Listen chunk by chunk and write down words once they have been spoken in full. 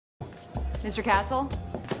Mr. Castle?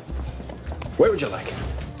 Where would you like?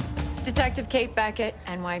 Detective Kate Beckett,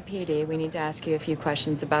 NYPD. We need to ask you a few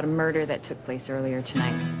questions about a murder that took place earlier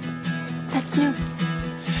tonight. That's new.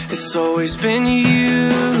 It's always been you.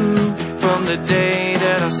 From the day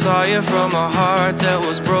that I saw you, from a heart that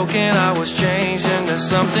was broken, I was changed into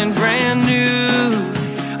something brand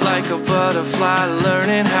new. Like a butterfly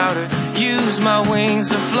learning how to use my wings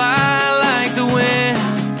to fly like the wind.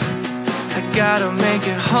 I gotta make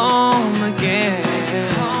it home again.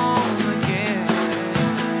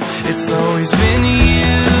 It's always been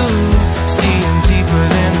you, seeing deeper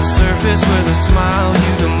than the surface. With a smile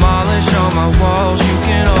you demolish all my walls. You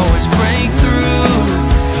can always break through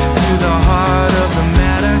to the heart of the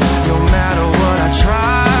matter, no matter what I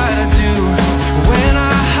try to do. When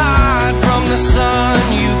I hide from the sun,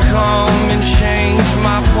 you come and change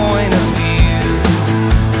my point of view.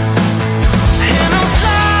 And I'm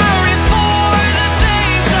sorry for the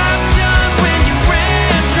things I've done. When you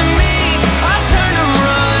ran to me, I turned and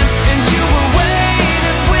run, and you were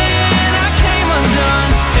waiting when I came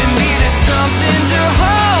undone and needed something to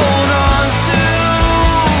hold on to.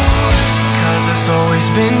 'Cause it's always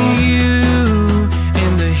been you.